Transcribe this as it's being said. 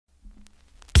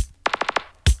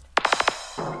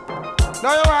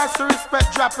Now you want to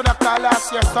respect dropping a call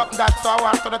last year, something that so I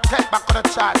want to take back on the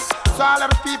chart. So all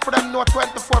of the people them know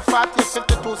 24, 40,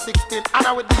 52, 16, and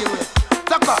I will deal with.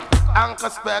 Tuck up, anchor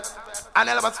spec, and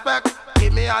elbow spec.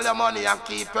 Give me all your money and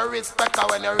keep your respect. And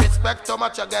when you respect too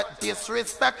much, you get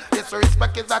disrespect.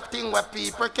 Disrespect is a thing where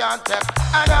people can't take.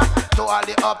 And to all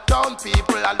the uptown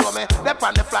people, allow me, they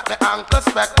on the flat, the ankle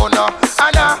spec, oh no.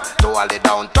 And to all the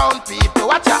downtown people,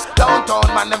 watch out, downtown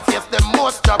man, them face the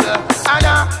most trouble. And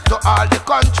to all the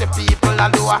country people,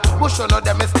 allow push on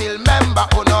them is still member,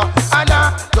 oh no. And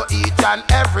to each and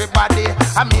everybody,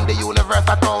 I mean the universe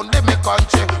that only me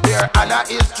country, where honor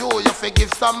is due, you forgive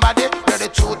somebody, where the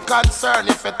truth concern.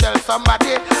 If you tell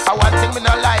somebody, I one thing me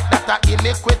no like that a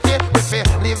iniquity. If you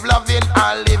live loving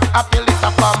and live happily, so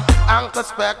come ankle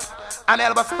spec and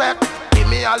elbow spec. Give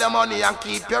me all your money and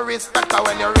keep your respect. And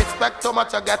when you respect too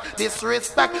much, you get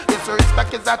disrespect.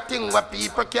 Disrespect is a thing where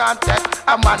people can't take.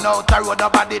 A man out the road,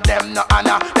 nobody them no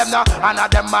honor. Them no honor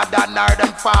them mother nor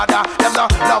them father. Them no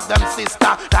love them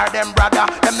sister nor them brother.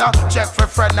 Them no check for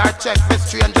friend or check for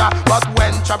stranger. But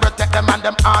when trouble take them and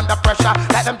them under pressure,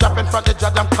 let them drop in front of the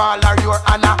judge and call her your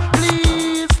honor.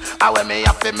 Please, I will me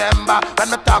have to remember when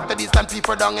me talk to these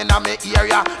people down in my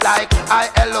area. Like, hi,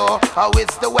 hello, how is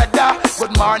the weather?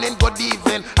 Good morning, good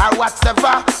evening, or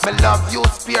whatever. Me love you,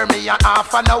 spare me a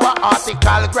half an hour.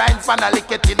 Article Grindsman, I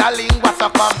lick it in a lingua. So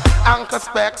come, ankle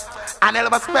spec and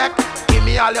elbow spec. Give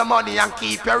me all your money and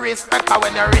keep your respect. And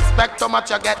when you respect too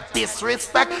much, you get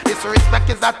disrespect. Disrespect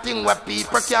is a thing where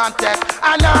people can't take.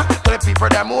 And to the people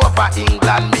them over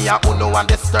England, me and Uno and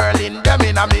the sterling, them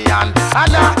in a me hand.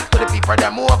 And to the people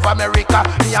them over America,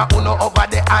 me and Uno over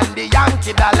the and the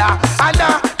Yankee dollar. And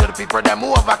to the people them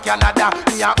over Canada,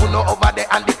 me and Uno over the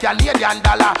and the Canadian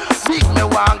dollar. Big me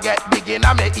want get big in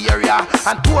a me area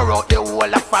and pour out the whole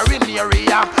of foreign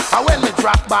area. And when me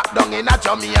drop back down in a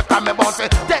Jamaica, me bound to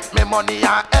take me money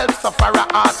and help suffer a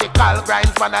article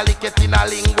Grindsman, I lick it in a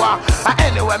lingua. And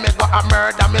anyway me go a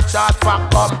murder, me charge for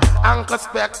come ankle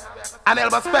spec and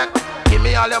elbow spec. Give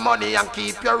me all your money and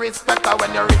keep your respect. And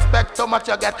when you respect too much,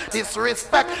 you get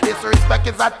disrespect. Disrespect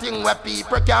is a thing where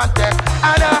people can't take.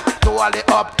 And to all the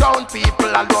uptown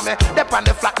people, allow me, they on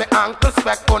the flat, me ankle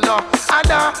spec, oh no. And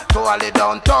to all the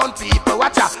downtown people,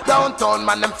 watch out, downtown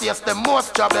man, them face the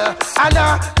most trouble. And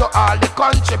to all the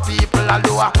country people,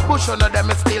 allow push on them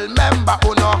is still member,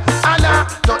 oh no. And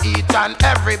to each and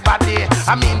everybody,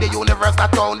 I mean the universe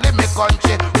that only me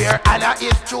country, where honor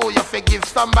is true, you forgive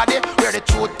somebody, where the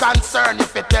truth concern,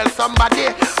 if you tell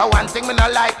somebody. One thing me no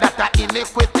like that a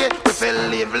iniquity. We feel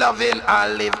live loving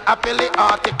and live happily.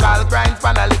 Article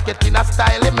Grindsman, I lick it in a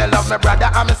style. Me love my brother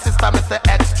and my sister, me say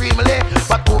extremely.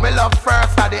 But who me love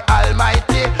first are the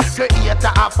Almighty.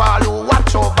 Creator of all who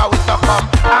watch over we so come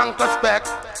ankle spec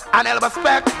and elbow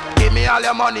spec. Give me all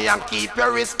your money and keep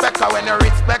your respect. And when you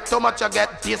respect too much, you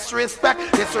get disrespect.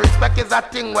 Disrespect is a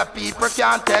thing where people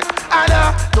can't take. And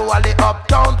to all the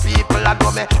uptown people, I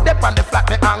know me, they on the flat,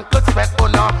 me ankle spec, oh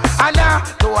no. And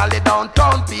to all the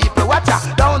downtown people, watch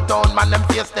out, downtown man, them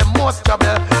face the most trouble.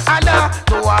 And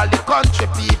to all the country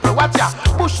people, watch out,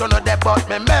 push on the but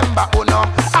me member, oh no.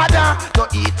 And to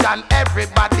each and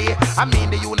everybody, I mean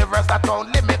the universe that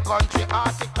only me country.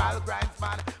 Article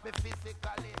Grindsman, me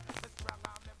physically.